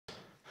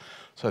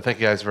So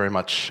thank you guys very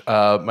much.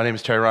 My name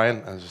is Terry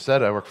Ryan. As I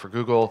said, I work for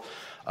Google.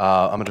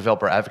 I'm a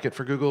developer advocate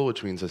for Google,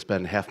 which means I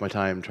spend half my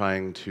time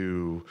trying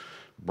to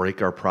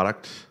break our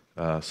product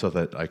so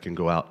that I can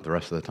go out the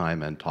rest of the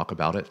time and talk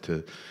about it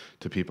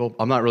to people.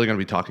 I'm not really going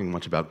to be talking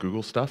much about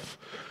Google stuff,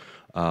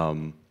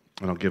 and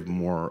I'll give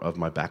more of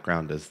my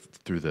background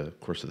through the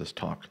course of this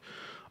talk.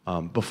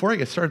 Before I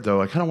get started,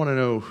 though, I kind of want to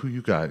know who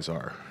you guys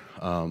are.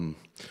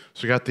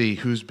 So we got the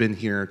who's been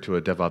here to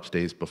a DevOps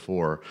days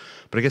before,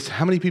 but I guess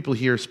how many people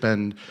here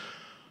spend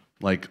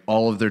like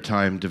all of their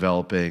time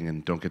developing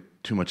and don't get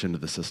too much into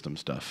the system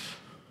stuff?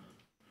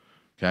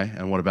 Okay,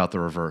 and what about the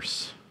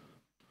reverse?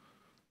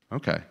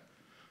 Okay,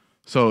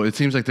 so it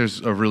seems like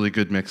there's a really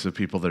good mix of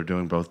people that are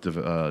doing both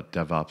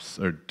DevOps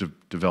or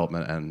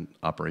development and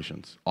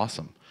operations.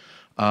 Awesome.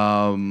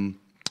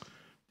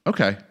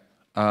 Okay.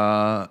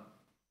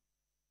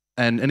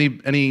 And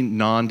any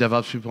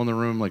non-DevOps people in the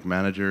room, like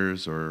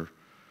managers or,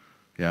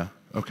 yeah,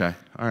 okay,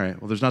 all right.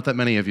 Well, there's not that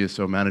many of you,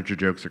 so manager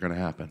jokes are going to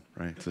happen,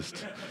 right?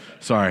 Just,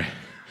 sorry,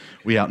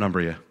 we outnumber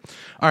you.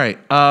 All right,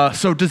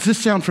 so does this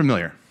sound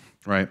familiar,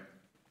 right?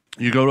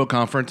 You go to a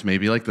conference,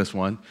 maybe like this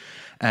one,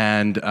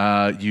 and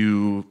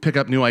you pick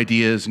up new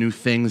ideas, new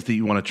things that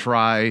you want to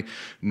try,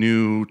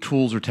 new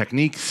tools or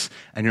techniques,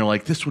 and you're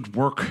like, this would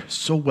work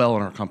so well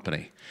in our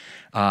company.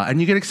 And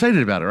you get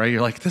excited about it, right?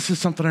 You're like, this is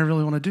something I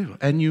really want to do.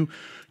 And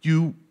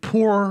you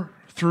pour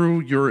through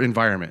your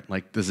environment.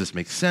 Like, does this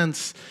make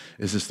sense?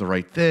 Is this the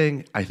right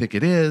thing? I think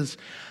it is.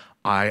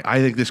 I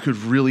think this could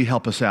really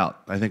help us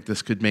out. I think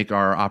this could make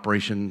our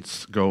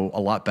operations go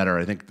a lot better.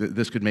 I think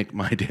this could make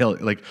my daily,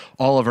 like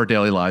all of our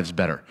daily lives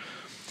better.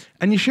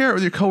 And you share it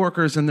with your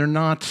coworkers, and they're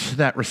not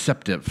that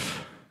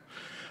receptive.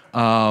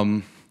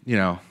 You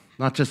know,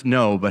 not just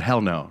no, but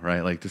hell no,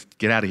 right? Like, just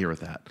get out of here with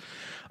that.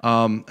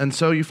 And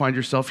so you find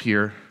yourself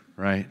here,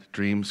 right?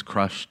 Dreams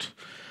crushed.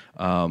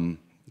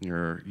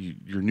 Your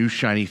new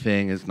shiny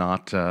thing is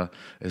not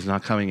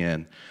coming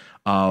in.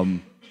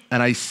 And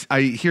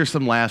I hear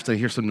some laughs, I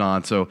hear some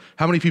nods. So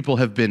how many people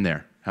have been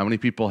there? How many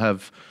people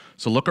have?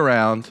 So look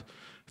around.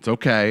 It's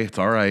okay. It's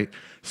all right.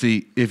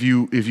 See, if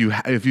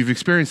you've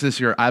experienced this,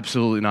 you're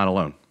absolutely not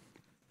alone.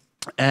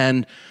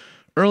 And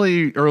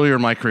earlier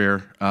in my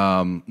career,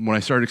 when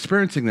I started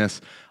experiencing this,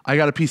 I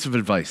got a piece of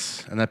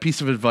advice, and that piece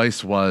of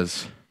advice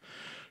was,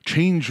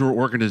 change your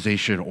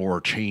organization or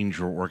change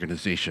your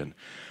organization,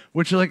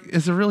 which like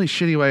is a really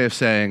shitty way of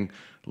saying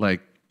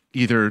like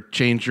either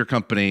change your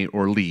company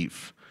or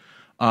leave.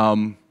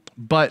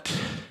 But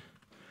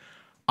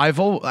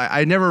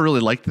I never really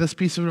liked this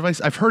piece of advice.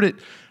 I've heard it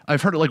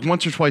like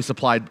once or twice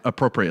applied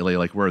appropriately,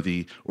 like where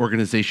the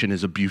organization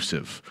is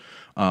abusive.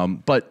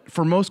 But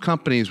for most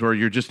companies where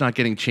you're just not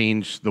getting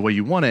changed the way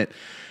you want it,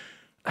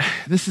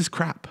 this is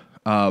crap.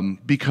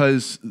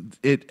 Because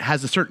it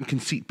has a certain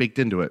conceit baked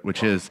into it,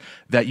 which is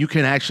that you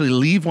can actually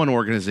leave one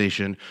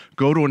organization,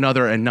 go to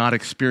another, and not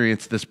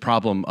experience this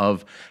problem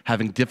of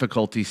having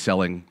difficulty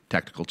selling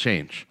technical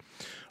change.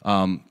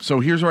 So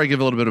here's where I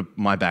give a little bit of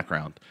my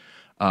background.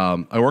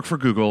 I work for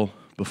Google.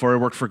 Before I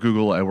worked for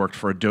Google, I worked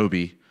for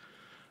Adobe.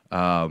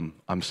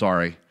 I'm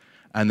sorry.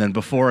 And then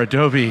before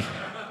Adobe,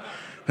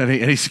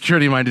 any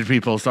security-minded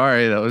people,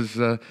 sorry, that was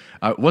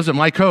wasn't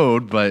my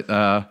code,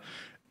 but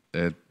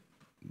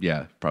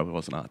yeah, probably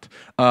was not.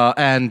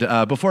 And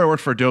before I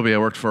worked for Adobe, I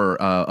worked for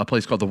a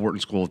place called the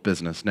Wharton School of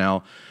Business.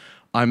 Now,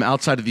 I'm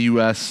outside of the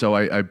US, so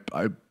I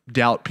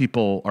doubt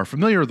people are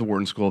familiar with the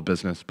Wharton School of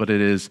Business, but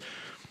it is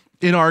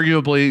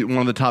inarguably one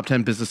of the top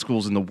 10 business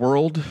schools in the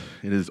world.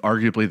 It is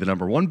arguably the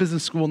 #1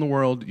 business school in the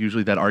world.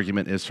 Usually that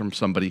argument is from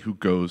somebody who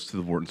goes to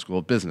the Wharton School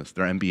of Business.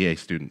 They're MBA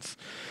students.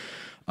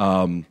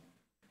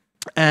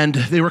 And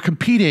they were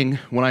competing,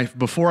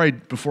 before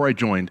I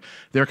joined,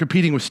 they were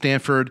competing with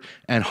Stanford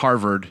and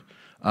Harvard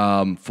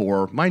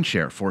for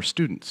mindshare, for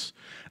students.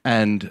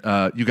 And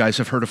you guys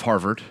have heard of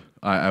Harvard,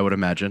 I would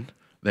imagine.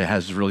 It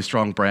has a really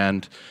strong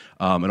brand.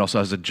 It also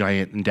has a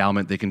giant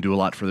endowment. They can do a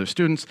lot for their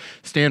students.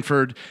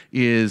 Stanford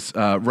is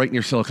right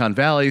near Silicon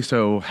Valley,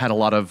 so had a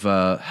lot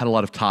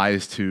of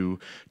ties to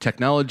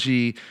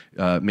technology,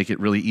 make it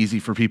really easy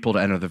for people to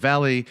enter the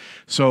valley.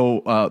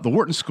 So the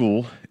Wharton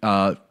School,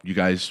 you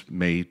guys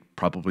may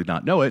probably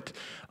not know it,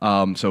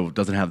 so it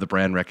doesn't have the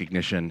brand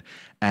recognition,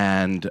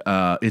 and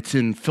it's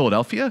in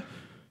Philadelphia,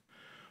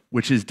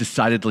 which is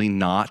decidedly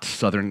not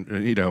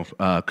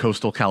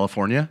coastal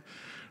California,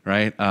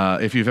 right?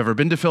 If you've ever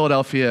been to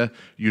Philadelphia,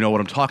 you know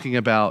what I'm talking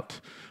about.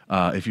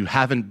 If you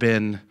haven't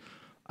been,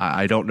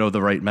 I don't know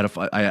the right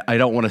metaphor. I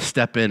don't want to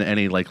step in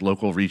any like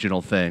local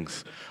regional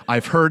things.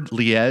 I've heard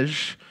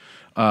Liège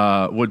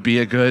would be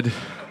a good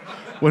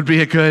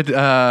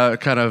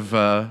kind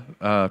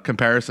of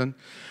comparison.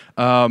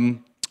 So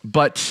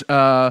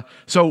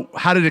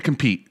how did it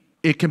compete?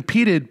 It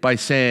competed by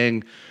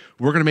saying,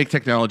 we're going to make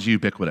technology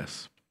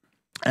ubiquitous.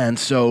 And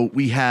so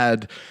we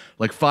had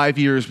like 5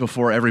 years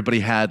before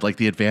everybody had like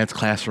the advanced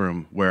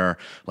classroom where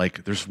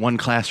like there's one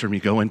classroom you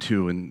go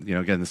into and, you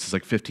know, again, this is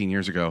like 15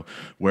 years ago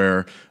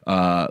where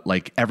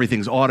like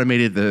everything's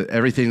automated,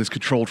 everything's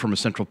controlled from a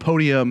central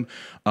podium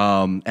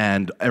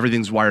and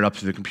everything's wired up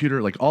to the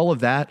computer. Like all of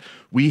that,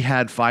 we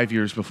had 5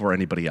 years before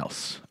anybody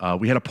else.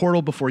 We had a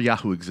portal before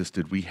Yahoo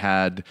existed. We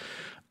had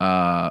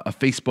a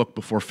Facebook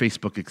before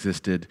Facebook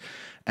existed.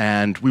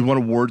 And we won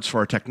awards for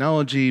our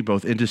technology,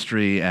 both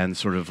industry and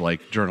sort of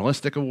like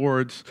journalistic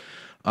awards.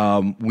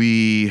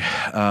 We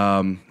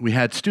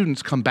had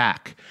students come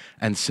back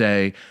and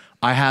say,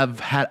 I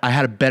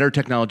had a better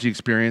technology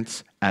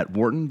experience at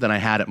Wharton than I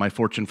had at my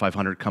Fortune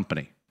 500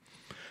 company.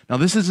 Now,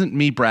 this isn't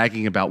me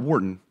bragging about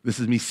Wharton. This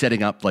is me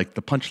setting up like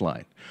the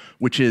punchline,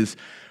 which is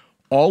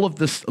all of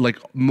this, like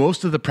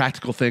most of the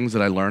practical things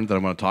that I learned that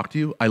I'm going to talk to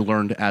you, I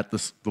learned at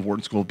the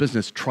Wharton School of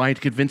Business trying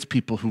to convince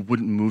people who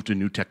wouldn't move to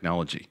new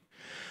technology.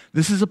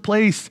 This is a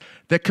place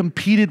that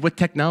competed with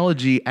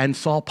technology and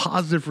saw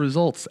positive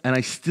results, and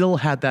I still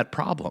had that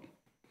problem.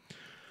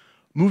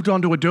 Moved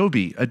on to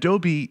Adobe.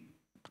 Adobe,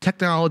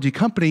 technology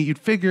company, you'd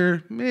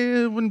figure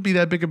it wouldn't be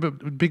that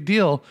big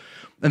deal.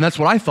 And that's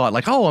what I thought,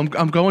 like, oh,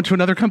 I'm going to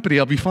another company,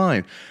 I'll be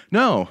fine.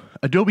 No,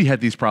 Adobe had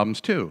these problems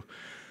too.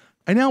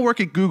 I now work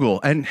at Google,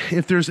 and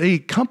if there's a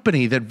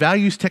company that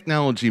values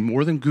technology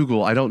more than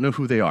Google, I don't know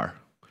who they are.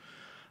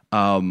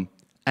 And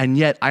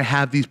yet I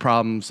have these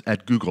problems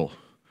at Google.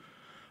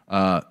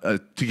 To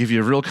give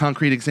you a real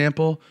concrete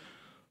example,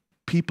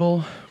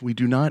 people, we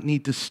do not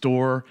need to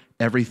store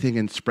everything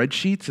in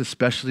spreadsheets,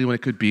 especially when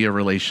it could be a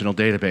relational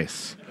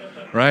database,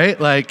 right?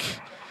 Like,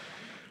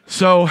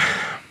 so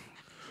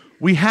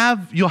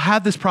you'll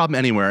have this problem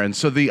anywhere. And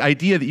so the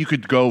idea that you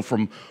could go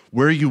from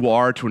where you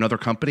are to another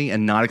company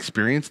and not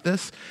experience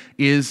this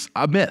is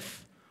a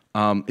myth.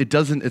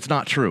 It's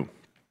not true.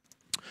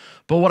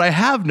 But what I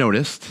have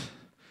noticed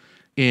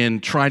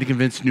in trying to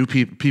convince new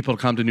people to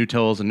come to new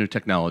tools and new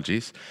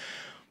technologies,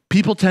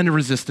 people tend to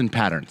resist in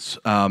patterns.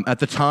 At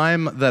the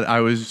time that I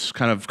was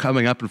kind of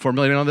coming up and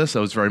formulating on this, I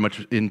was very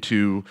much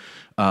into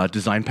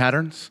design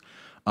patterns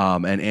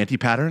and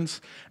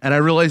anti-patterns, and I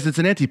realized it's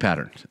an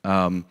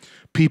anti-pattern.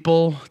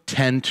 People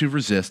tend to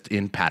resist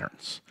in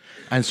patterns.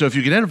 And so if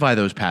you can identify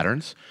those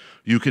patterns,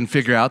 you can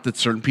figure out that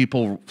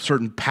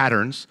certain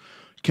patterns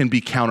can be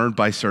countered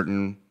by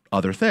certain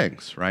other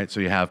things, right?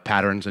 So you have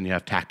patterns and you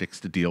have tactics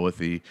to deal with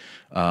the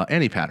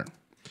anti-pattern.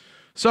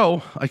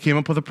 So I came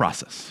up with a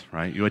process,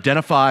 right? You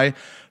identify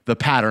the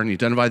pattern, you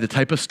identify the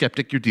type of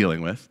skeptic you're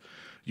dealing with,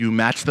 you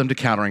match them to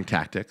countering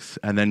tactics,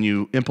 and then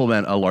you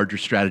implement a larger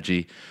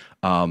strategy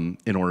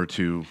in order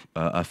to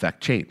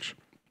affect change.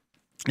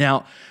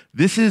 Now,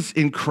 this is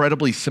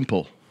incredibly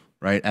simple,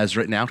 right, as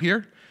written out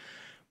here.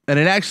 And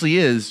it actually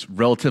is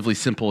relatively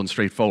simple and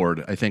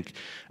straightforward. I think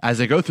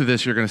as I go through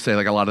this, you're going to say,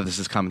 like, a lot of this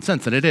is common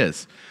sense, and it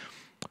is.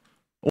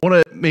 I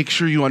want to make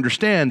sure you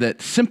understand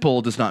that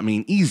simple does not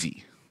mean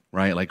easy,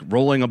 right? Like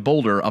rolling a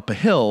boulder up a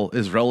hill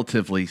is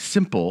relatively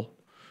simple,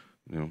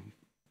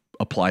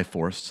 apply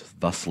force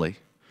thusly.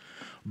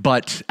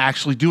 But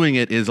actually doing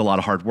it is a lot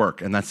of hard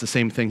work, and that's the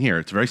same thing here.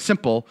 It's very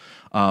simple,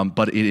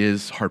 but it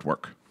is hard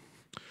work.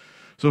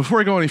 So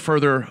before I go any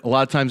further, a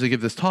lot of times I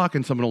give this talk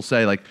and someone will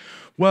say like,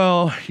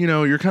 well,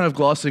 you're kind of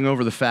glossing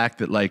over the fact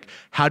that like,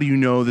 how do you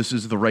know this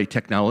is the right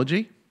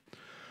technology?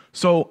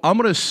 So I'm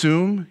going to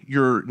assume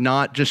you're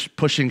not just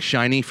pushing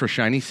shiny for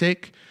shiny's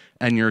sake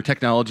and your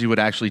technology would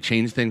actually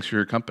change things for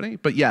your company.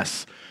 But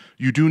yes,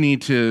 you do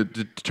need to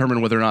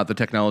determine whether or not the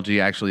technology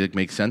actually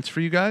makes sense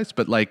for you guys.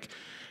 But like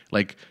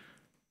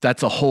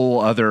that's a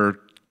whole other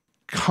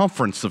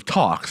conference of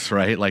talks,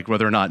 right? Like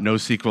whether or not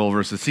NoSQL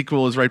versus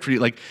SQL is right for you.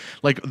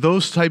 Like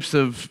those types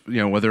of,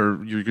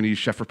 whether you're going to use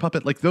Chef or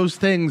Puppet, like those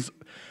things,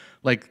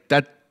 like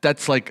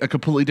that's like a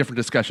completely different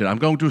discussion. I'm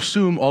going to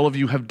assume all of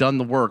you have done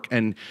the work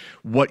and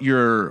what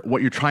you're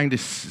trying to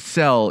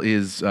sell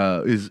is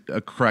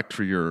correct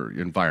for your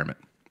environment.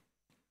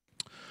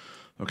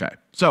 Okay,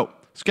 so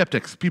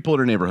skeptics, people in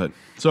your neighborhood.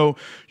 So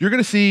you're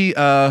going to see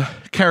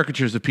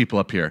caricatures of people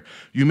up here.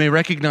 You may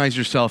recognize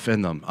yourself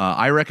in them.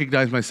 I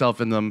recognize myself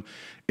in them.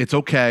 It's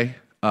okay.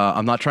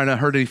 I'm not trying to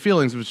hurt any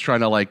feelings. I'm just trying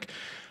to like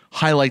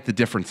highlight the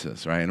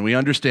differences, right? And we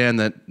understand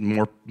that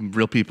more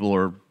real people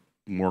are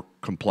more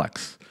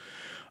complex.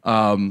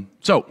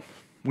 So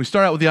we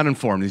start out with the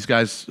uninformed. These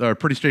guys are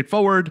pretty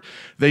straightforward.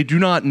 They do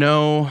not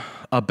know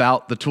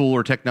about the tool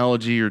or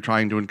technology you're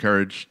trying to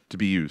encourage to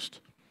be used.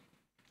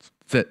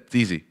 That's it. It's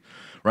easy,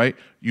 right?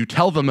 You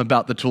tell them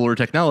about the tool or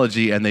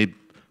technology and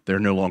they're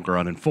no longer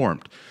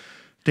uninformed.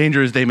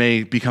 Danger is they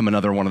may become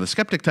another one of the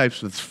skeptic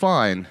types, that's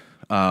fine.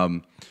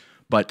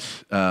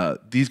 But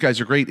these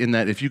guys are great in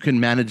that if you can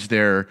manage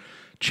their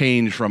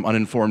change from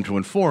uninformed to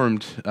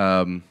informed,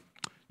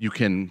 you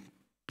can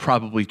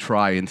probably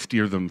try and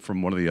steer them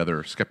from one of the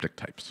other skeptic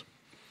types.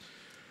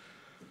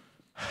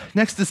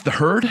 Next is the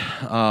herd.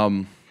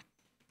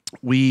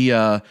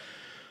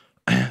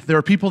 There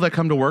are people that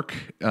come to work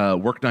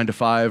 9 to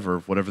 5 or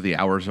whatever the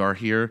hours are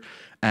here,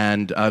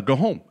 and go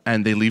home,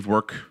 and they leave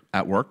work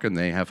at work and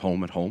they have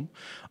home at home.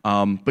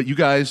 But you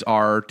guys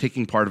are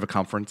taking part of a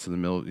conference in the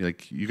middle.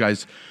 Like, you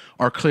guys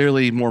are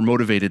clearly more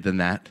motivated than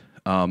that.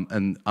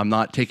 And I'm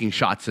not taking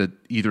shots at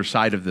either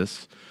side of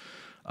this.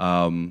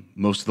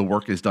 Most of the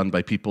work is done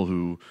by people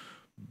who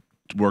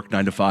work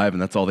 9 to 5,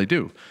 and that's all they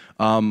do.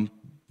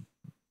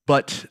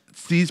 But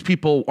these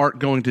people aren't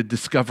going to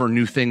discover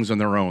new things on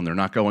their own. They're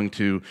not going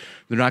to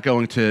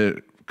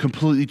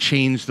completely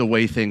change the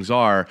way things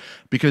are,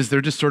 because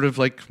they're just sort of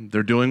like,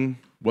 they're doing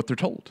what they're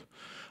told.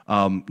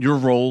 Your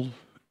role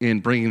in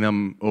bringing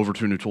them over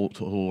to a new tool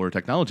or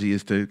technology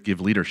is to give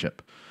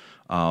leadership.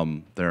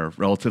 They're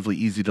relatively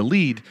easy to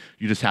lead.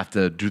 You just have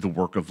to do the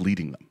work of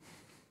leading them.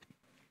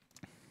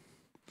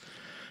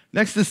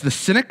 Next is the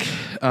cynic.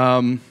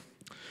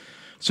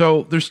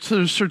 So there's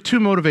sort of two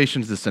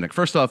motivations to the cynic.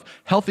 First off,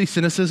 healthy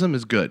cynicism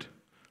is good,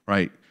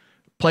 right?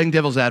 Playing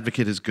devil's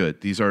advocate is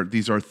good. These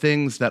are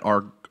things that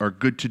are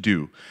good to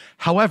do.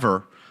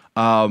 However,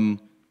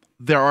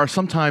 there are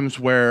some times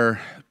where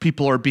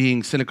people are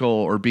being cynical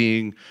or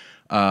being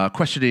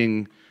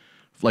questioning,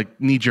 like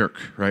knee-jerk,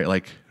 right?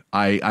 Like,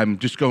 I'm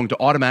just going to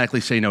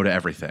automatically say no to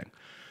everything.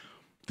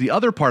 The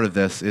other part of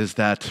this is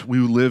that we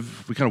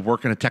kind of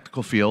work in a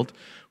technical field.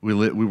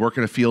 We work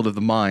in a field of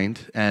the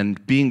mind,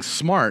 and being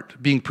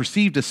smart, being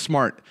perceived as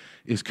smart,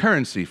 is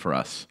currency for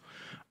us.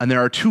 And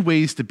there are two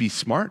ways to be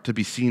smart, to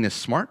be seen as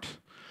smart.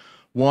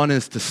 One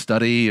is to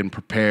study and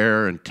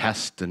prepare and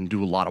test and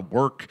do a lot of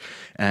work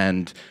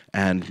and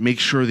make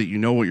sure that you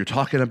know what you're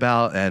talking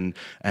about and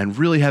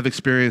really have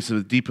experience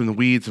deep in the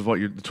weeds of what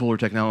the tool or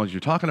technology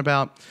you're talking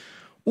about.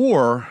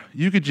 Or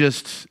you could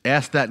just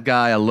ask that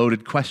guy a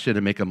loaded question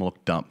and make him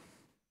look dumb,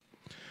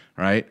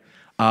 right?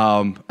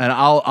 And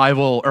I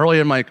will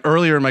earlier in my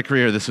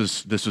career, this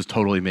was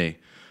totally me.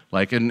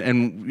 Like,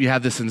 and you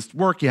have this in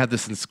work, you have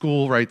this in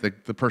school, right?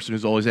 The person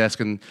who's always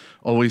asking,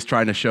 always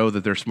trying to show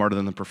that they're smarter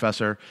than the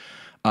professor.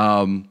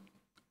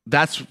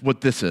 That's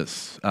what this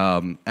is.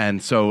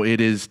 And so it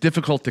is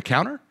difficult to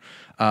counter,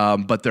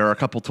 but there are a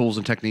couple tools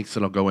and techniques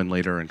that I'll go in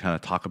later and kind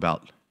of talk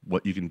about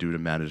what you can do to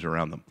manage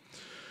around them.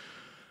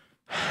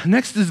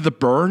 Next is the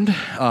burned.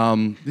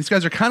 These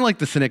guys are kind of like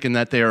the cynic in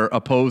that they are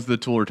opposed to the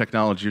tool or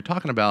technology you're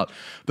talking about.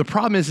 The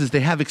problem is they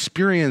have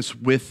experience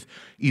with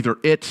either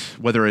it,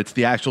 whether it's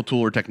the actual tool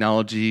or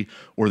technology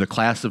or the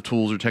class of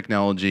tools or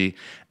technology,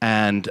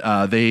 and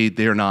they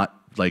are not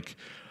like,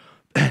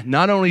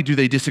 not only do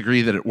they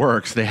disagree that it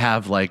works, they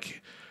have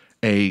like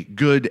a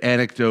good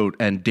anecdote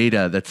and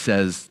data that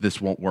says this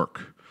won't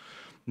work.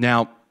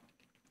 Now,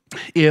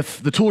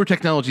 if the tool or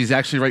technology is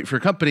actually right for a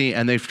company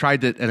and they've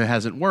tried it and it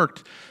hasn't worked,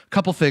 a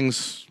couple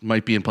things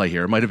might be in play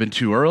here. It might have been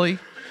too early.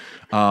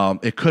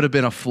 It could have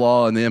been a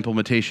flaw in the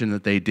implementation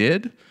that they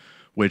did,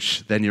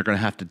 which then you're going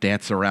to have to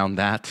dance around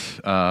that.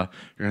 You're going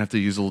to have to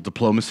use a little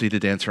diplomacy to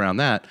dance around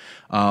that.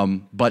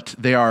 But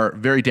they are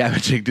very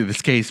damaging to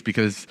this case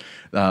because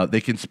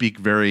they can speak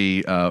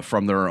very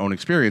from their own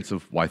experience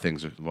of why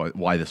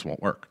this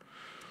won't work.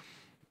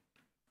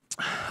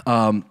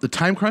 The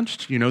time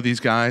crunched, you know these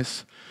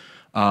guys.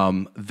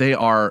 They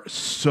are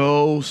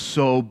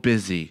so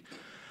busy.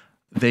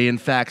 They, in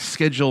fact,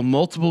 schedule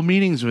multiple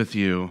meetings with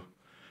you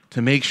to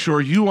make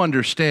sure you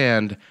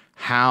understand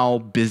how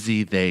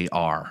busy they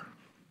are,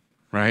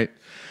 right?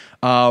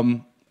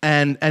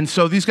 And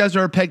so these guys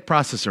are a peg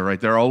processor, right?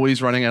 They're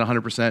always running at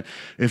 100%.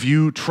 If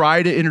you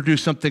try to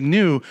introduce something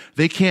new,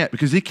 they can't,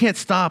 because they can't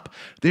stop.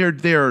 They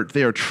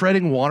are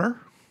treading water,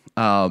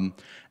 and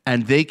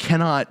they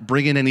cannot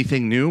bring in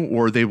anything new,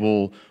 or they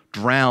will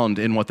drown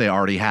in what they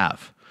already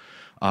have.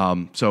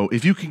 So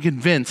if you can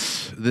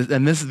convince,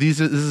 and this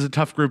is a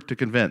tough group to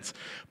convince,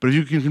 but if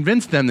you can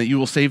convince them that you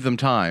will save them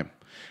time,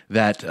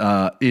 that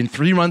in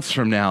 3 months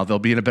from now they'll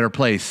be in a better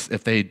place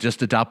if they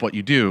just adopt what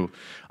you do,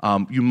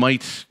 you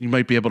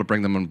might be able to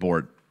bring them on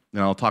board.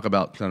 And I'll talk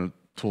about kind of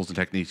tools and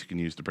techniques you can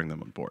use to bring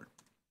them on board.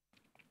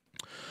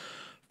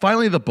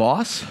 Finally, the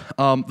boss.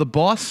 The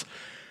boss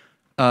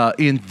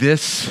in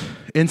this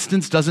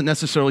instance doesn't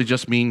necessarily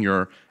just mean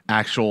your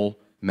actual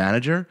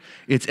manager.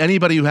 It's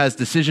anybody who has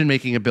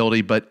decision-making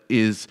ability but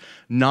is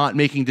not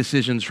making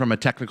decisions from a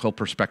technical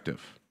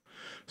perspective.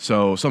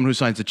 So someone who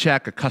signs a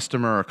check, a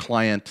customer, a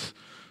client,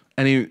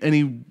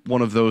 any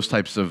one of those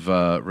types of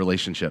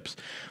relationships.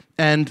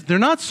 And they're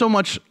not so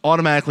much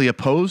automatically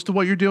opposed to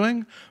what you're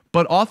doing,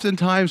 but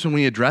oftentimes when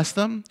we address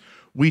them,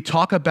 we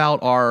talk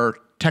about our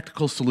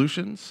technical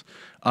solutions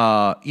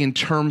in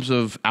terms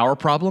of our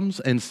problems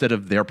instead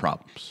of their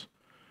problems,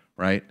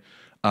 right?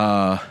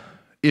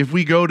 If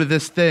we go to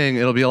this thing,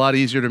 it'll be a lot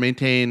easier to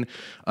maintain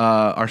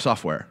our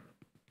software.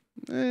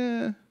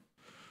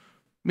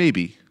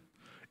 Maybe.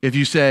 If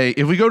you say,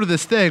 if we go to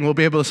this thing, we'll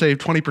be able to save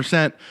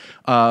 20%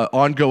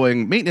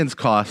 ongoing maintenance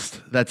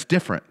cost, that's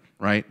different,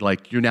 right?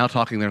 Like, you're now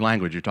talking their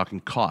language, you're talking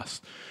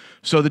cost.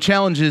 So the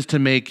challenge is to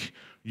make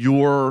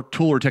your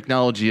tool or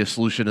technology a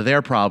solution to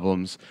their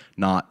problems,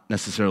 not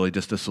necessarily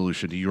just a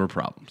solution to your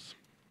problems.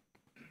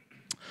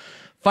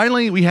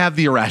 Finally, we have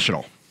the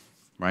irrational,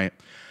 right?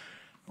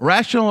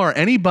 Rational are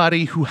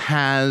anybody who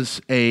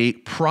has a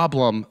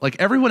problem, like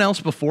everyone else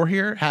before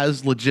here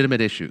has legitimate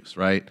issues,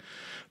 right?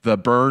 The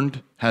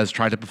burned has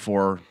tried it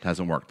before,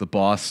 hasn't worked. The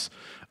boss,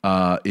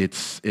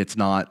 it's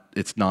not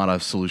a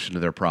solution to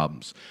their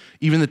problems.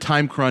 Even the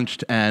time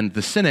crunched and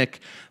the cynic,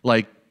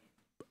 like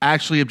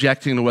actually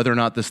objecting to whether or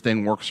not this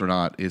thing works or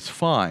not is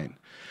fine.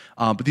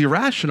 But the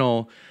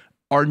irrational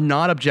are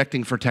not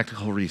objecting for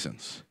technical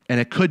reasons. And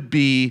it could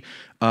be,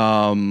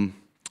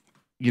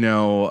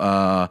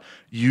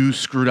 you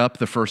screwed up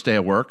the first day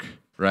of work,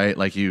 right?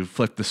 Like you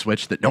flipped the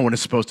switch that no one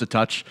is supposed to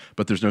touch,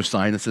 but there's no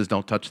sign that says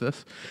don't touch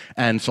this.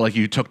 And so like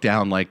you took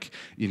down, like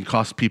you can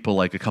cost people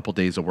like a couple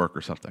days of work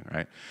or something,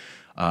 right?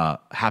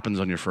 Happens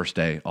on your first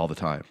day all the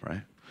time,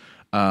 right?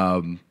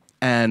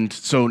 And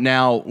so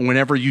now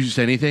whenever you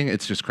say anything,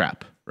 it's just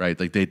crap, right?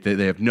 Like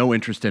they have no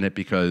interest in it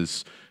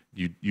because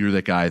you're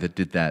the guy that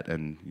did that,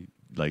 and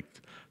like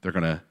they're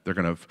gonna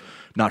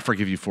not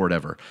forgive you for it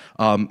ever.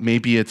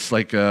 Maybe it's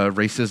like a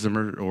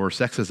racism or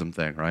sexism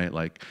thing, right?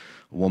 Like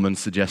a woman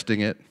suggesting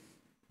it,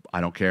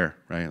 I don't care,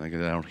 right? Like I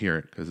don't hear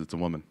it because it's a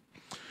woman.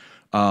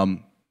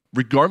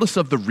 Regardless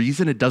of the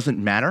reason, it doesn't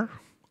matter.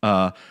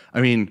 I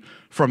mean,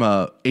 from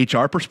a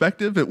HR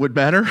perspective, it would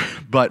matter,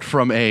 but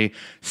from a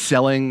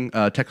selling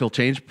technical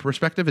change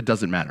perspective, it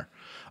doesn't matter.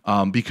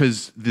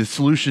 Because the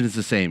solution is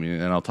the same,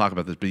 and I'll talk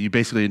about this, but you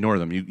basically ignore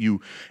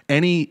them.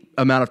 Any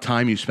amount of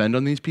time you spend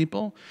on these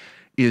people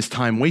is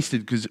time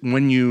wasted, because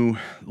when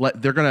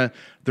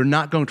they're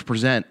not going to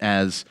present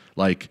as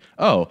like,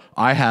 oh,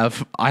 I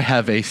have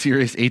a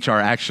serious HR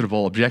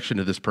actionable objection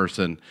to this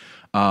person.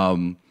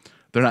 They're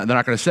not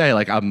going to say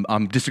like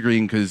I'm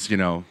disagreeing because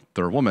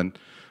they're a woman,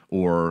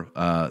 or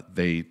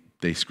they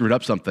screwed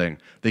up something.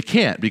 They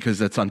can't, because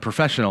that's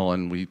unprofessional,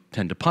 and we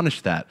tend to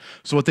punish that.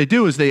 So what they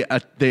do is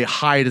they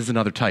hide as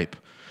another type.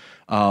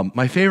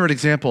 My favorite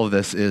example of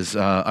this is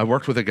I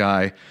worked with a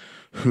guy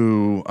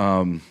who,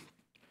 and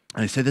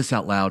I say this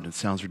out loud, and it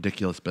sounds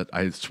ridiculous, but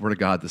I swear to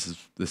God, this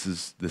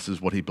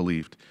is what he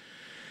believed.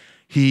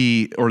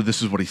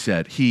 This is what he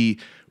said.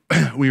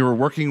 We were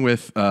working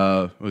with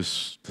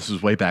this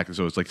was way back,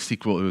 so it was like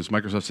SQL. It was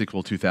Microsoft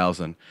SQL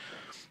 2000.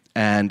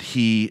 And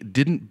he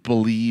didn't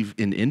believe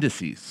in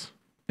indices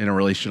in a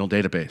relational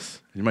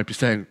database. You might be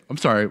saying, I'm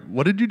sorry,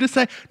 what did you just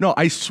say? No,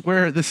 I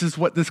swear this is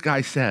what this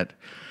guy said,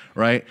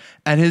 right?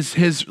 And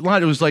his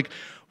line, it was like,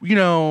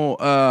 relational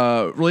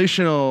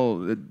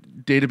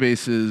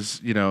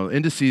databases,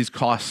 indices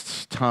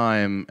costs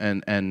time,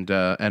 and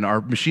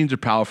our machines are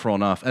powerful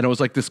enough. And it was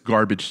like this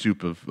garbage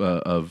soup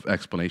of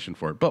explanation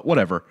for it, but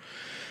whatever.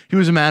 He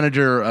was a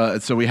manager,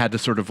 so we had to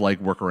sort of like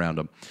work around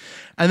him.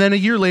 And then a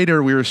year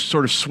later, we were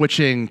sort of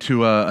switching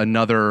to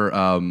another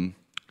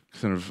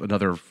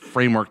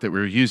framework that we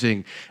were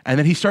using. And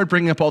then he started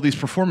bringing up all these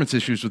performance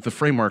issues with the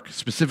framework,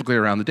 specifically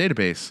around the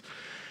database.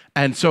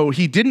 And so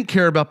he didn't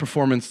care about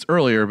performance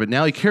earlier, but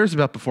now he cares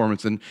about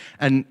performance.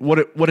 And what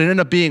it ended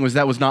up being was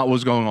that was not what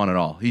was going on at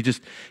all.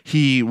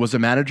 He was a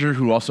manager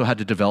who also had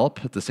to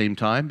develop at the same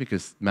time,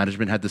 because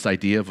management had this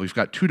idea of, we've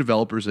got two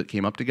developers that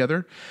came up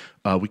together.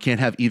 We can't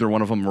have either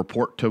one of them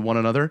report to one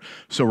another.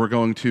 So we're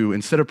going to,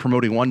 instead of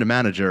promoting one to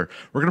manager,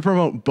 we're going to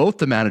promote both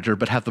to manager,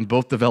 but have them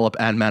both develop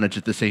and manage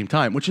at the same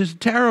time, which is a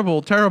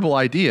terrible, terrible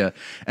idea,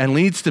 and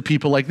leads to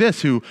people like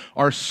this who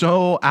are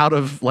so out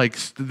of, like,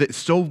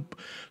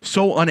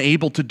 so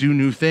unable to do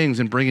new things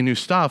and bring in new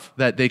stuff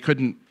that they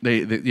couldn't,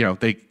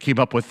 they came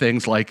up with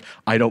things like,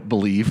 I don't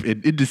believe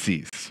in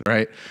indices,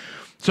 right?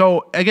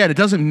 So again, it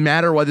doesn't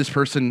matter why this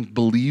person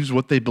believes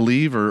what they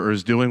believe or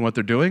is doing what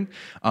they're doing,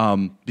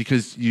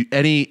 because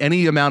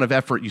any amount of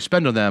effort you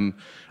spend on them,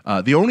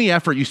 the only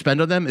effort you spend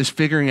on them is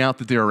figuring out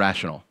that they're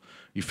irrational.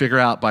 You figure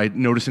out by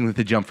noticing that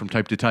they jump from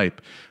type to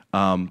type,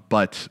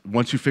 but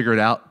once you figure it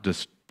out,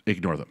 just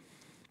ignore them.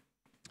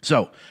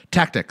 So,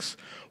 tactics.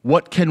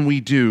 What can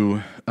we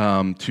do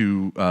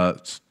to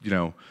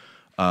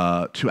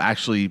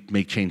actually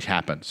make change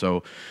happen?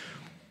 So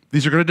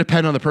these are going to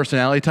depend on the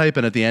personality type,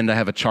 and at the end I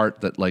have a chart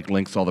that like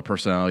links all the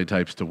personality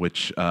types to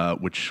which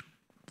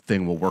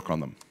thing will work on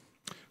them.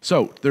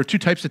 So there are two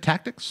types of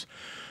tactics.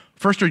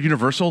 First are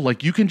universal,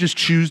 like you can just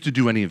choose to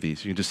do any of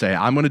these. You can just say,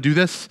 I'm going to do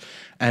this,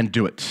 and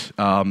do it.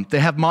 They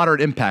have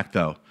moderate impact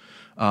though.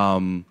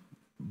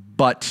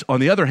 But on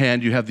the other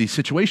hand, you have these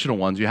situational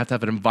ones. You have to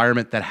have an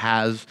environment that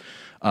has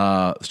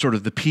sort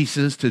of the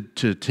pieces to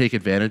take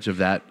advantage of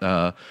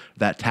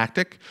that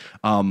tactic.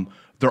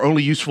 They're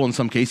only useful in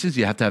some cases.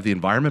 You have to have the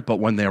environment, but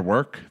when they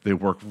work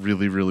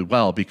really, really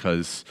well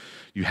because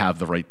you have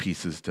the right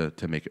pieces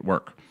to make it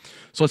work.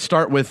 So let's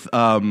start with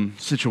or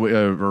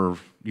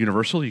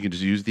universal. You can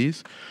just use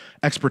these.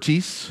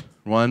 Expertise,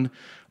 one.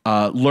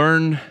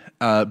 Learn,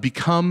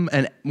 become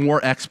a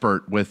more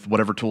expert with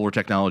whatever tool or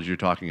technology you're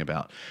talking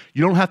about.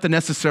 You don't have to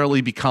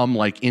necessarily become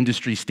like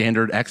industry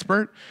standard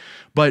expert,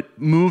 but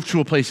move to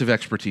a place of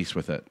expertise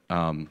with it.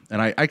 And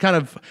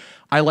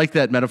I like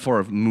that metaphor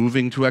of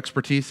moving to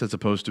expertise as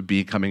opposed to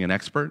becoming an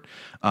expert,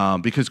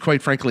 because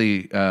quite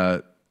frankly,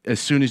 as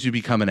soon as you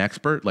become an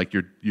expert, like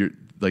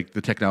like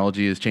the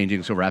technology is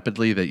changing so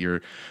rapidly that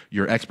your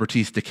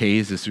expertise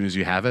decays as soon as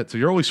you have it. So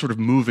you're always sort of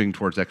moving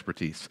towards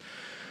expertise.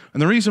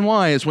 And the reason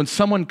why is when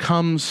someone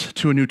comes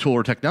to a new tool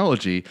or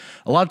technology,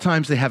 a lot of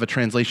times they have a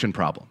translation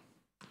problem,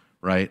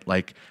 right?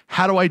 Like,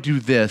 how do I do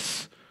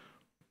this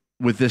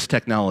with this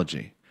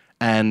technology?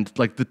 And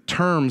like the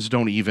terms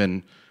don't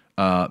even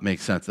make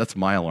sense. That's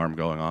my alarm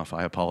going off.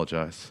 I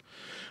apologize.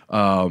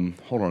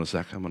 Hold on a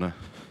sec.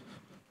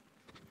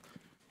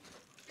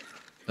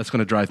 That's going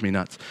to drive me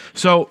nuts.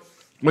 So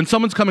when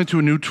someone's coming to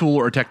a new tool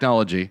or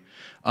technology,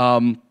 a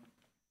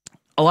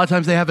lot of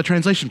times they have a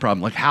translation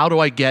problem. Like, how do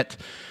I get,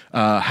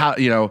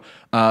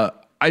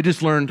 I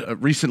just learned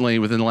recently,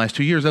 within the last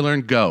 2 years, I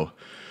learned Go.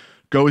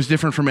 Go is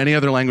different from any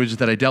other language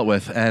that I dealt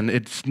with, and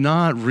it's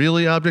not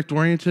really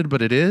object-oriented,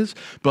 but it is.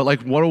 But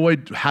like,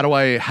 how do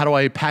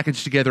I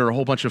package together a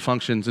whole bunch of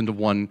functions into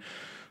one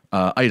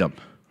item,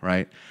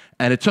 right?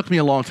 And it took me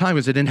a long time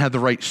because I didn't have the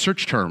right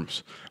search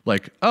terms.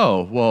 Like,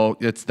 oh, well,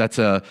 that's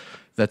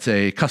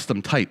a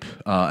custom type,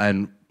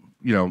 and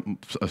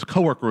a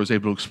coworker was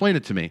able to explain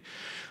it to me.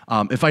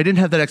 If I didn't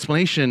have that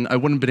explanation, I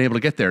wouldn't have been able to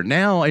get there.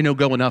 Now I know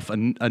Go enough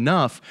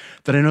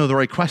that I know the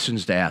right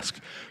questions to ask.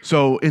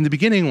 So in the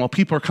beginning, while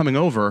people are coming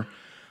over,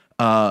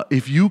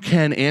 if you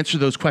can answer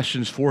those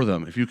questions for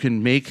them, if you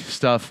can make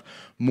stuff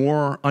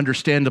more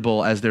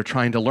understandable as they're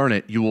trying to learn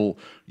it, you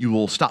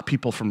will stop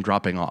people from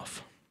dropping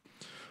off.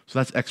 So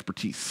that's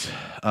expertise.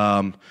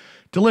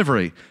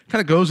 Delivery kind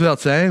of goes without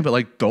saying, but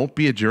like, don't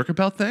be a jerk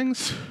about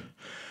things.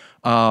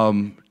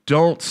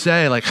 Don't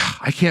say like,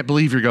 I can't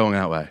believe you're going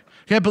that way.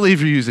 Can't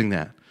believe you're using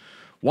that.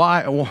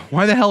 Why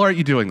the hell aren't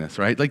you doing this,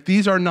 right? Like,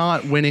 these are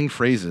not winning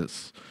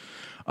phrases.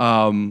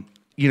 And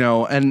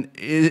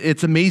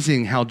it's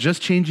amazing how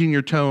just changing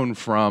your tone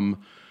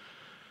from,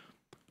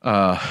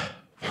 why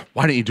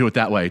don't you do it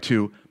that way,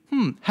 to,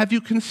 have you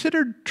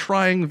considered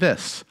trying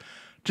this?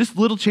 Just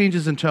little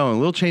changes in tone,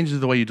 little changes in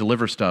the way you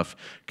deliver stuff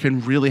can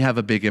really have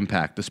a big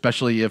impact,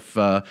 especially if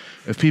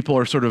people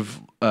are sort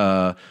of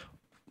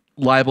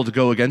liable to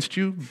go against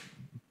you.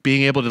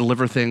 Being able to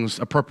deliver things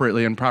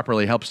appropriately and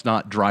properly helps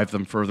not drive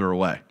them further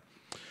away.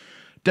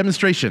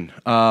 Demonstration.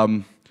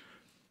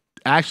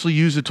 Actually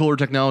use a tool or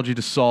technology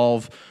to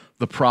solve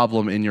the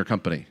problem in your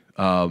company.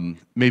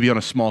 Maybe on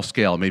a small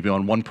scale, maybe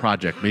on one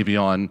project, maybe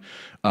on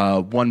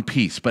one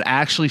piece, but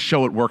actually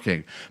show it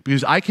working.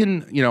 Because I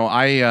can,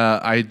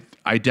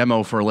 I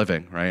demo for a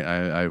living,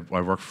 right?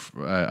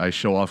 I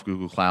show off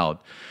Google Cloud.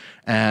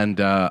 And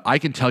I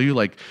can tell you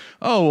like,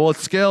 oh, well, it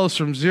scales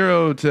from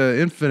 0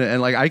 to infinite,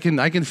 and like I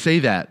can say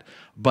that,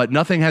 but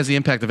nothing has the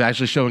impact of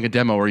actually showing a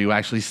demo where you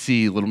actually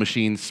see little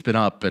machines spin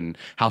up and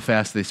how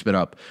fast they spin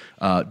up.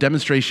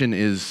 Demonstration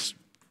is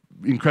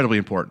incredibly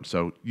important.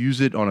 So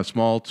use it on a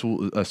small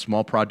tool, a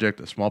small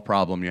project, a small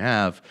problem you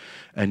have,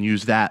 and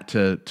use that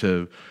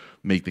to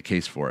make the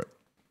case for it.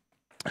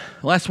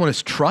 The last one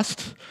is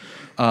trust.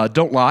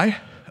 Don't lie.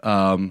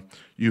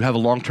 You have a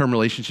long-term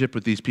relationship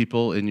with these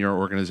people in your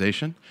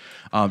organization.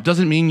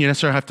 Doesn't mean you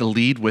necessarily have to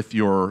lead with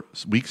your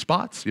weak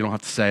spots. You don't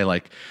have to say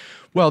like,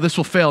 well, this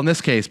will fail in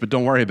this case, but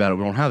don't worry about it.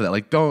 We won't have that.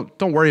 Like,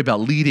 don't worry about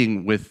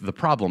leading with the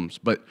problems,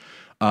 but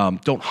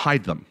don't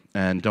hide them.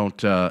 And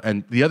don't.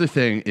 And the other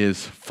thing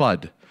is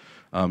FUD.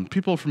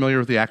 People are familiar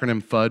with the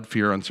acronym FUD: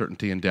 fear,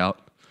 uncertainty, and doubt.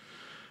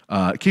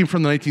 It came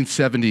from the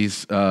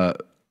 1970s.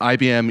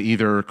 IBM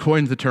either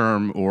coined the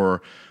term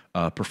or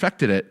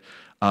perfected it.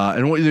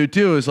 And what you would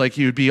do is like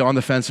you'd be on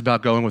the fence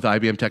about going with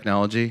IBM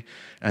technology,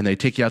 and they'd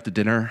take you out to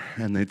dinner,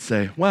 and they'd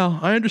say, well,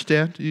 I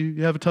understand.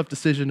 You have a tough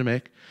decision to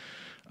make.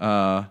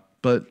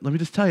 But let me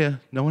just tell you,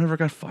 no one ever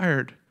got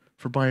fired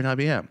for buying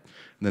IBM. And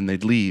then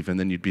they'd leave, and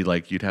then you'd be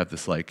like, you'd have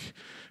this like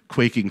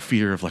quaking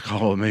fear of like,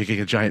 oh, I'm making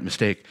a giant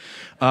mistake.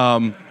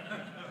 So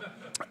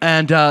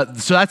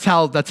that's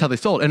how they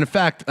sold. And in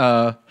fact,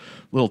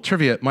 little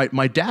trivia,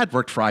 my dad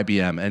worked for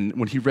IBM, and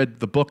when he read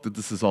the book that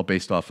this is all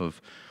based off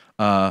of,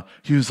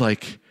 he was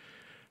like,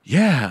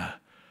 yeah,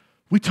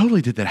 we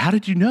totally did that. How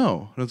did you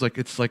know? And I was like,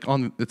 it's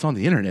on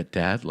the internet,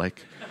 Dad.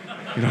 Like,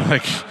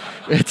 like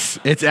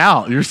it's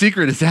out. Your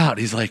secret is out.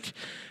 He's like,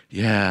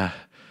 yeah,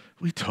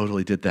 we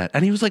totally did that.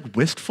 And he was like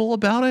wistful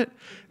about it.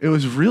 It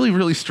was really,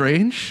 really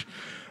strange.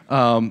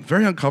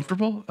 Very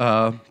uncomfortable.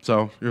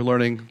 So you're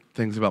learning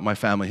things about my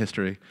family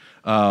history.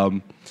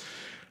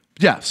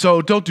 Yeah,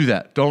 so don't do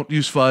that. Don't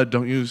use FUD.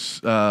 Don't use,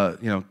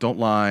 don't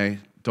lie.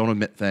 Don't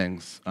omit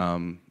things.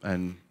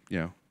 And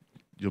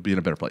you'll be in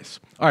a better place.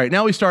 All right,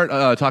 now we start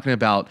talking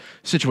about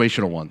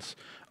situational ones.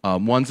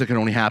 Ones that can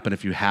only happen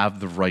if you have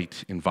the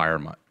right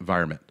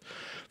environment.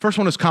 First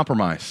one is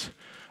compromise.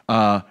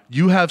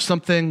 You have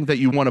something that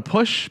you want to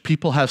push.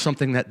 People have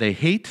something that they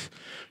hate.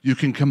 You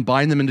can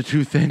combine them into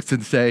two things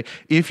and say,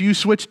 if you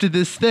switch to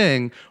this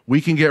thing, we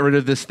can get rid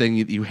of this thing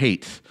that you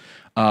hate.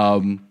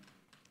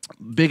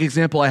 Big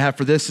example I have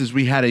for this is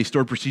we had a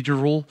stored procedure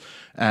rule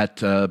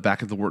back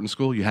at the Wharton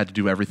School. You had to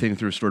do everything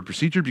through a stored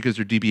procedure because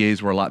our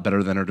DBAs were a lot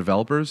better than our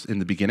developers in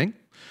the beginning.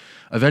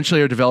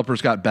 Eventually, our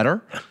developers got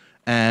better,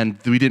 and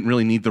we didn't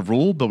really need the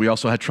rule, but we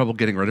also had trouble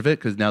getting rid of it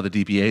because now the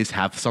DBAs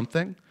have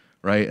something,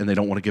 right? And they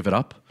don't want to give it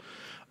up.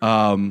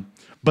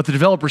 But the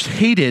developers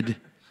hated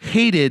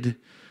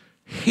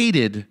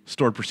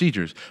stored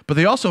procedures. But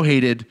they also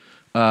hated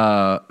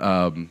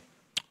ORM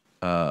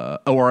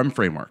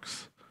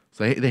frameworks.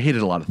 So they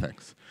hated a lot of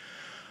things.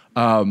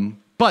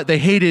 But they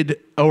hated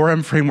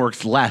ORM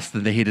frameworks less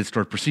than they hated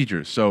stored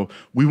procedures. So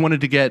we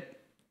wanted to get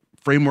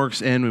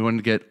frameworks in, we wanted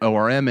to get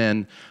ORM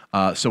in.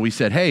 So we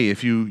said, hey,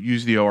 if you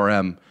use the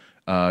ORM,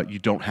 you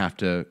don't have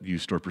to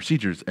use stored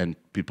procedures, and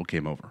people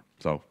came over.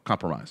 So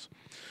compromise.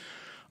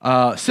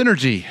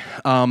 Synergy,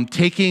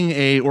 taking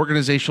a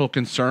organizational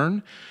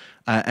concern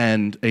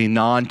and a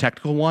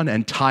non-technical one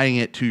and tying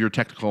it to your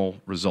technical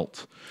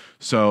result.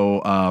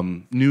 So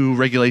new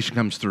regulation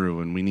comes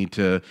through, and we need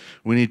to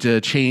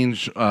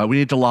change. We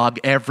need to log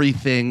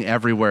everything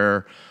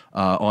everywhere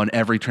on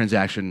every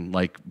transaction,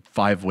 like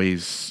 5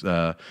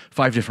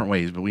 different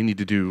ways. But we need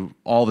to do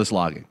all this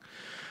logging.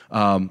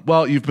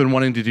 Well, you've been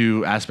wanting to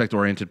do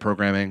aspect-oriented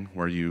programming,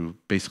 where you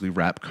basically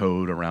wrap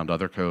code around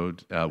other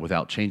code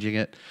without changing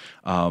it.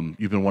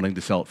 You've been wanting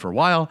to sell it for a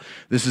while.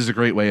 This is a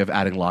great way of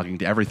adding logging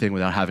to everything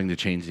without having to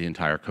change the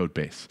entire code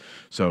base.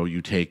 So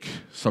you take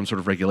some sort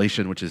of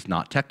regulation which is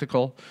not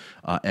technical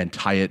and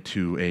tie it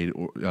to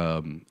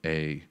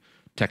a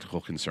technical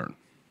concern.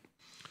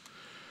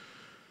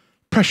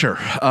 Pressure.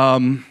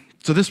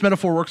 So this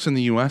metaphor works in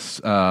the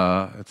US.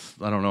 I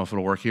don't know if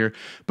it'll work here.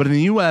 But in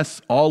the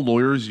US, all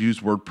lawyers use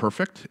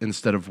WordPerfect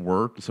instead of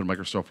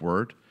Microsoft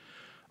Word.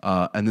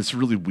 And it's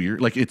really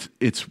weird. Like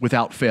it's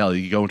without fail.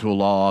 You go into a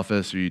law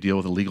office or you deal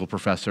with a legal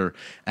professor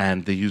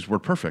and they use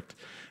WordPerfect.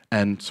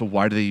 And so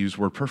why do they use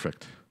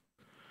WordPerfect?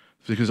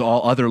 It's because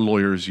all other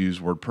lawyers use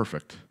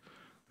WordPerfect.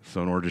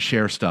 So in order to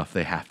share stuff,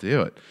 they have to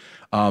do it.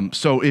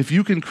 So if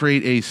you can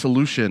create a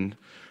solution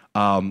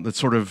that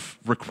sort of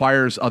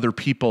requires other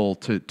people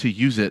to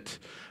use it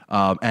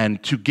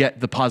and to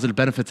get the positive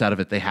benefits out of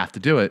it, they have to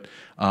do it.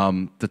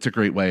 That's a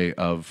great way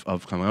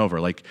of coming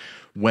over. Like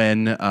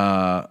when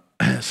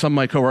some of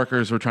my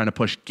coworkers were trying to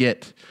push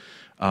Git,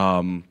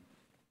 a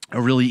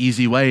really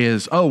easy way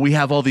is, oh, we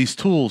have all these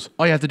tools.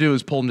 All you have to do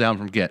is pull them down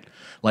from Git.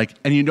 Like,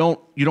 and you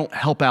don't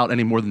help out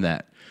any more than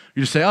that.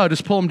 You just say, oh,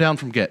 just pull them down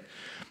from Git.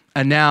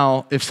 And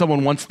now, if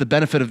someone wants the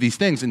benefit of these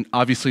things, and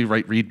obviously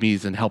write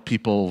READMEs and help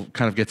people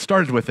kind of get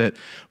started with it,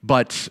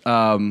 but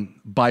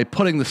by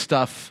putting the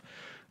stuff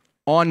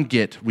on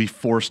Git, we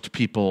forced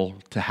people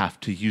to have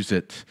to use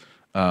it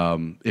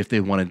if they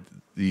wanted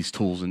these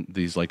tools and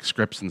these like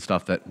scripts and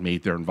stuff that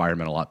made their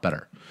environment a lot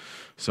better.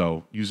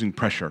 So using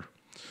pressure.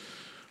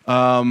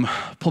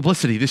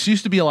 Publicity. This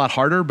used to be a lot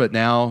harder, but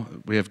now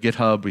we have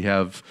GitHub, we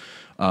have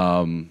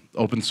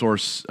open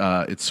source.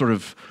 It's sort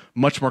of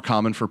much more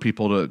common for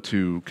people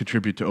to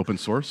contribute to open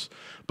source.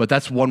 But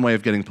that's one way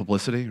of getting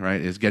publicity,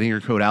 right? Is getting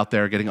your code out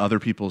there, getting other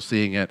people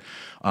seeing it,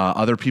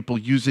 other people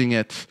using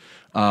it.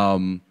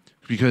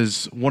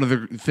 Because one of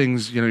the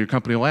things your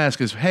company will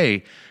ask is,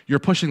 hey, you're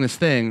pushing this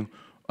thing.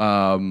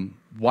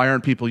 Why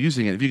aren't people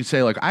using it? If you could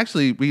say, like,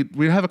 actually,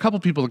 we have a couple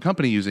people in the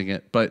company using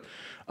it, but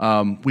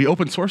we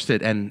open sourced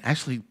it, and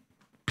actually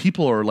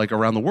people are like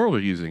around the world are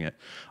using it.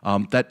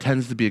 That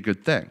tends to be a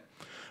good thing.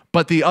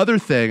 But the other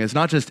thing is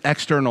not just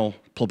external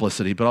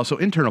publicity, but also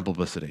internal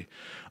publicity.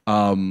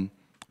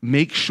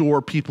 Make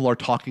sure people are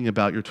talking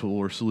about your tool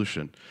or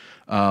solution.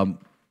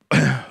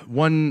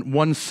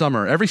 One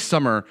summer, every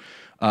summer,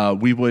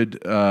 we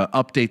would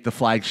update the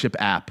flagship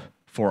app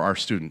for our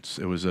students.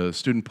 It was a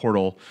student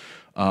portal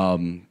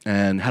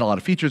and had a lot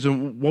of features.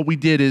 And what we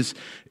did is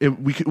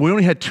we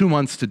only had 2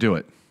 months to do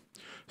it.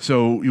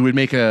 So you would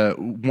make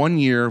 1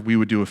 year, we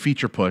would do a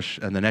feature push,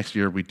 and the next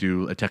year we'd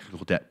do a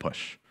technical debt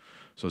push.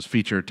 So it's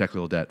feature,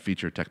 technical debt,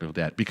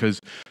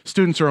 because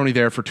students are only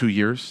there for 2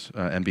 years,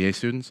 MBA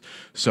students.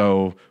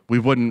 So we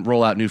wouldn't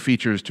roll out new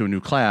features to a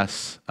new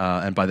class,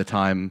 and by the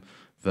time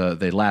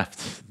they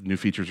left, new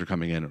features were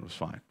coming in, and it was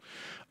fine.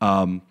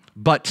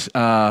 But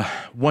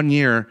 1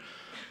 year,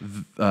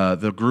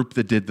 the group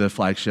that did the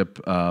flagship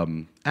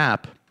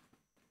app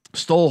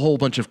stole a whole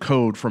bunch of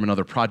code from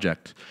another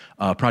project,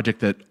 a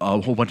project that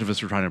a whole bunch of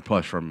us were trying to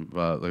push from,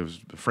 it was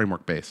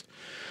framework-based.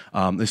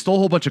 They stole a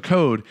whole bunch of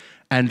code,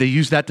 and they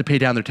used that to pay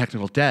down their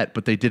technical debt,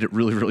 but they did it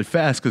really, really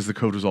fast because the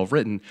code was all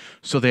written.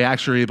 So they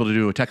actually were able to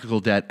do a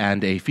technical debt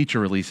and a feature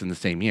release in the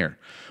same year.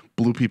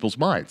 Blew people's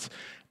minds.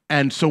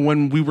 And so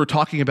when we were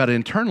talking about it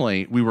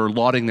internally, we were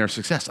lauding their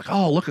success. Like,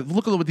 oh, look at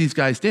what these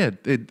guys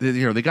did.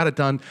 They got it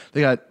done.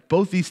 They got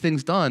both these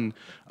things done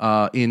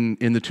in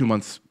the 2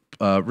 months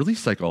release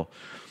cycle.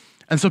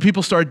 And so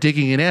people started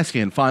digging and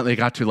asking, and finally they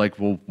got to like,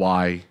 well,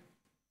 why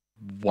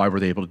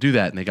were they able to do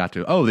that? And they got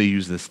to, oh, they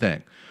use this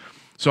thing.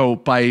 So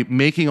by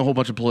making a whole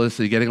bunch of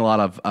publicity, getting a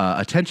lot of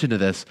attention to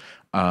this,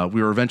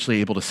 we were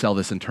eventually able to sell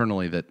this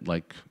internally that,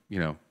 like,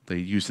 they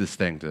use this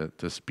thing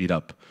to speed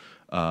up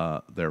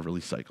their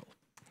release cycle.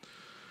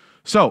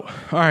 So,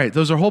 all right,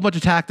 those are a whole bunch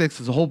of tactics.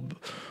 There's a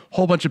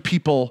whole bunch of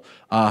people.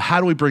 How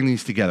do we bring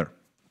these together?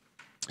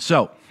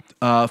 So,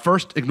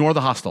 first, ignore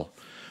the hostile.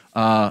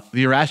 The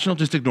irrational,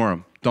 just ignore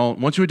them.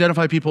 Once you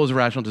identify people as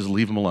irrational, just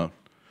leave them alone.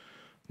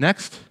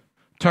 Next,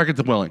 target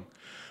the willing.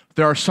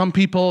 There are some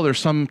people, there's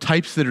some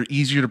types that are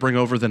easier to bring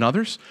over than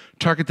others.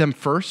 Target them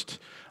first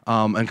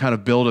and kind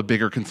of build a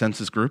bigger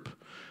consensus group.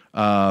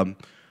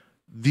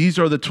 These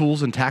are the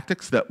tools and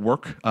tactics that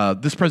work.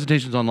 This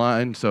presentation's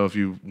online, so if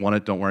you want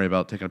it, don't worry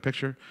about taking a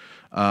picture.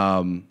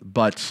 Certain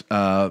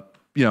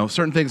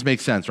things make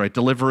sense, right?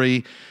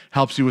 Delivery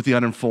helps you with the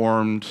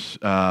uninformed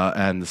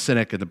and the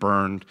cynic and the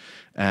burned,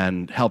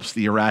 and helps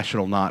the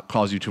irrational not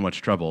cause you too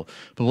much trouble.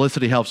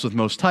 Publicity helps with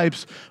most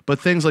types, but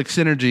things like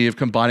synergy of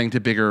combining to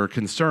bigger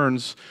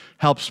concerns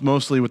helps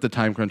mostly with the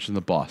time crunch and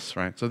the boss,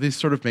 right? So these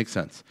sort of make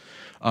sense.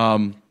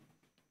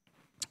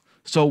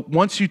 So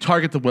once you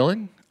target the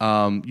willing,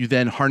 you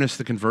then harness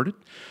the converted.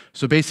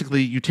 So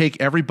basically, you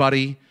take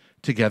everybody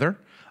together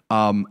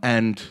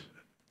and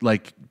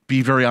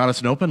be very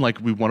honest and open, like,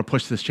 we want to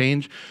push this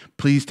change.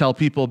 Please tell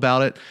people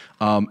about it.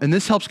 And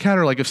this helps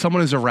counter, like, if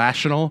someone is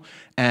irrational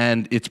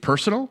and it's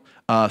personal,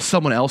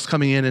 someone else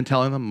coming in and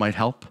telling them might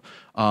help.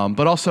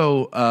 But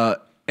also,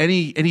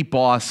 any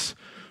boss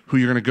who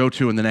you're going to go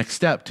to in the next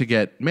step to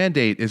get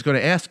mandate is going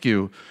to ask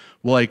you,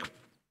 well, like,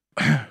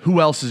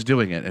 who else is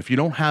doing it? If you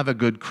don't have a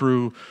good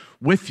crew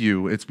with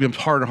you, it becomes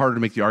harder and harder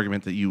to make the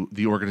argument that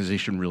the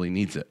organization really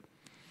needs it.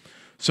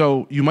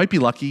 So you might be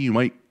lucky, you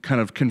might kind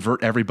of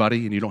convert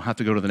everybody and you don't have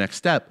to go to the next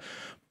step.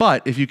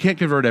 But if you can't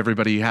convert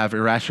everybody, you have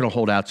irrational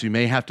holdouts, you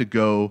may have to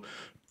go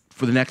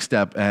for the next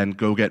step and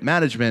go get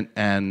management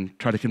and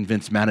try to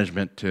convince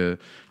management to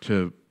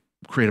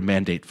create a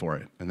mandate for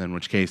it. And then in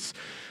which case,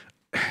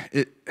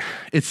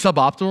 it's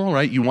suboptimal,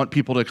 right? You want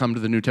people to come to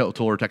the new tool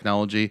or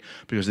technology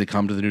because they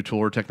come to the new tool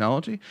or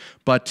technology,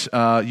 but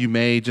you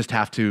may just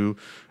have to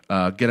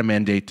get a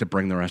mandate to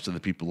bring the rest of the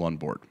people on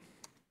board.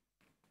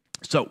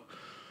 So,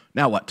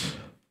 now what?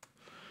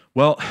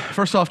 Well,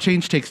 first off,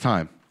 change takes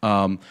time.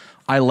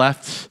 I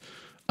left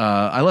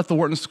the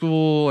Wharton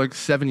School like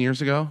 7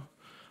 years ago.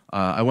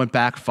 I went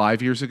back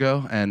 5 years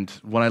ago, and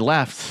when I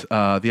left,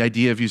 the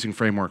idea of using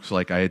frameworks,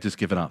 like, I had just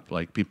given up.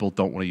 Like, people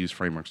don't want to use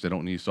frameworks. They don't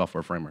want to use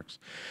software frameworks.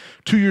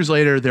 2 years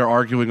later, they're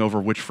arguing over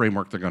which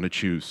framework they're going to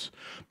choose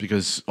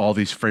because all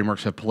these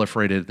frameworks have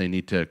proliferated. They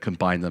need to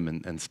combine them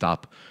and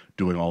stop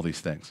doing all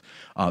these things.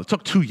 It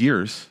took 2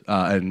 years,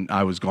 and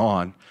I was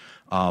gone.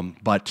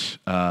 But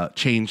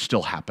change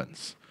still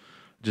happens.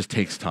 It just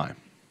takes time.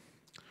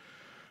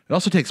 It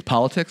also takes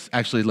politics.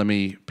 Actually, let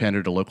me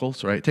pander to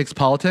locals, right? It takes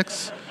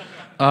politics.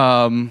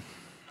 Office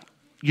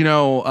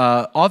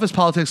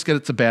politics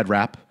gets a bad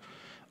rap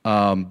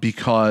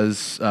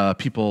because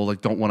people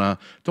don't want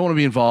to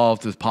be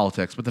involved with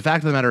politics. But the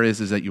fact of the matter is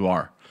that you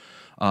are.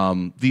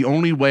 The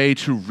only way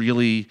to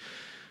really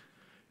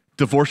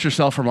divorce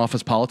yourself from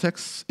office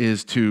politics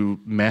is to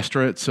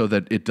master it so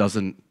that it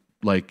doesn't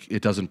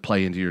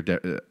play into your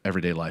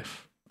everyday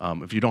life.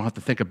 If you don't have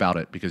to think about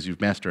it because you've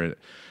mastered it,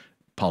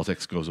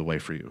 politics goes away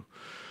for you.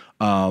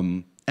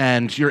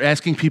 And you're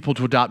asking people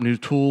to adopt new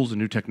tools and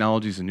new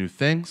technologies and new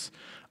things.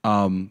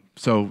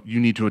 So you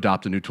need to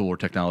adopt a new tool or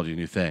technology, a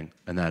new thing,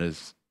 and that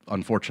is,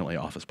 unfortunately,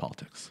 office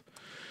politics.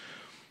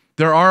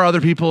 There are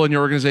other people in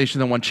your organization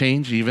that want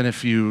change, even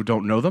if you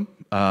don't know them.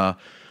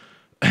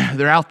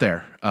 They're out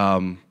there.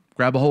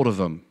 Grab a hold of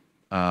them.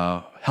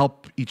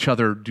 Help each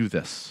other do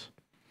this.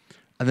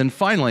 And then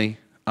finally,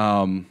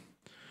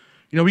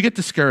 we get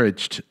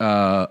discouraged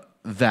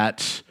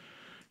that,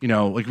 we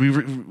go to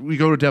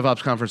a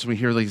DevOps conference and we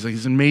hear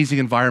these amazing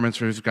environments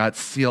where we've got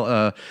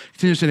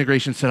continuous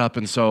integration set up,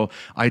 and so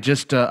I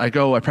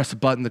press a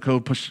button, the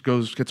code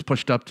gets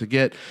pushed up to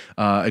Git,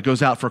 it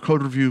goes out for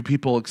code review,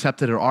 people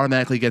accept it, it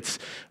automatically gets,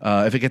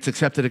 if it gets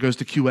accepted, it goes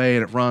to QA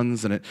and it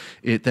runs, and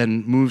it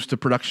then moves to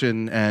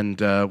production,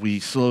 and we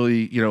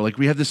slowly,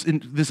 we have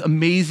this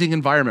amazing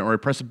environment where I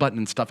press a button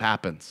and stuff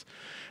happens.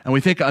 And we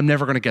think, I'm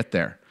never going to get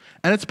there.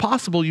 And it's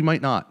possible you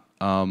might not.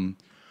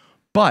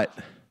 But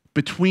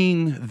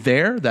between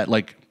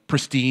that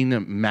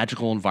pristine,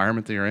 magical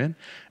environment that you're in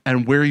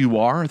and where you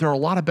are, there are a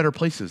lot of better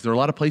places. There are a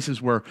lot of places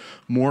where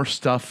more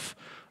stuff,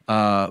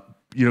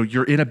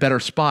 you're in a better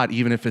spot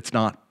even if it's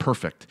not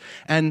perfect.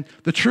 And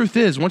the truth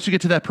is, once you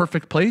get to that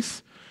perfect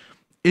place,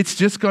 it's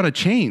just going to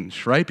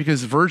change, right?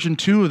 Because version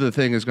 2 of the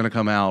thing is going to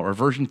come out, or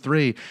version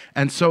 3.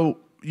 And so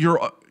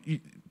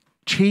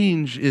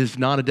change is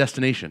not a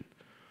destination.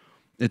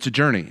 It's a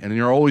journey, and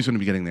you're always going to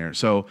be getting there.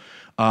 So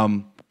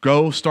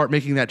go start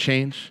making that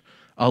change.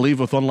 I'll leave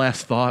with one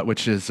last thought,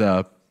 which is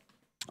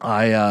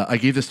I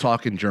gave this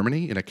talk in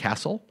Germany in a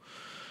castle,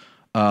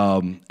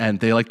 and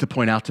they like to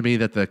point out to me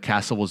that the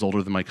castle was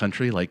older than my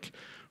country,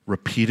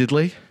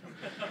 repeatedly.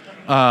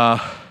 And I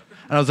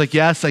was like,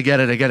 yes, I get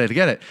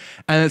it.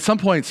 And at some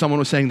point, someone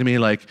was saying to me,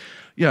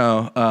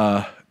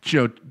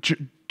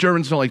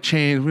 Germans don't like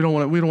change. We don't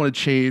want to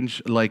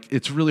change.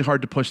 It's really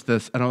hard to push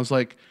this. And I was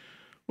like,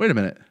 wait a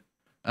minute.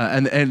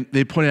 And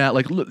they pointed out,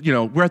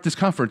 we're at this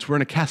conference. We're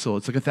in a castle.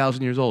 It's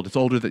 1,000 years old. It's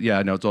older than, yeah,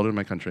 I know, it's older than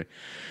my country.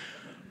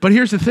 But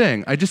here's the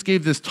thing. I just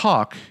gave this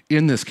talk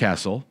in this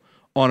castle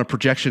on a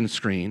projection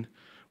screen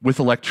with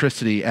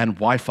electricity and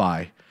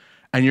Wi-Fi,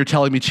 and you're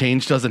telling me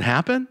change doesn't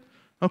happen?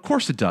 Of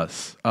course it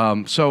does.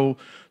 So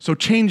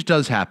change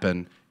does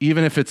happen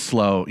even if it's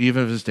slow,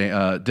 even if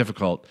it's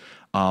difficult,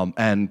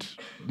 and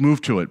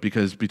move to it,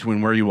 because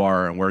between where you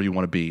are and where you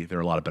want to be, there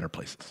are a lot of better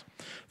places.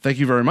 Thank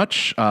you very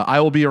much.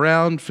 I will be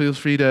around. Feel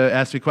free to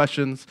ask me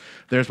questions.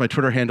 There's my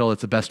Twitter handle.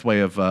 It's the best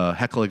way of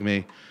heckling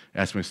me,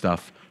 asking me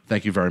stuff.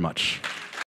 Thank you very much.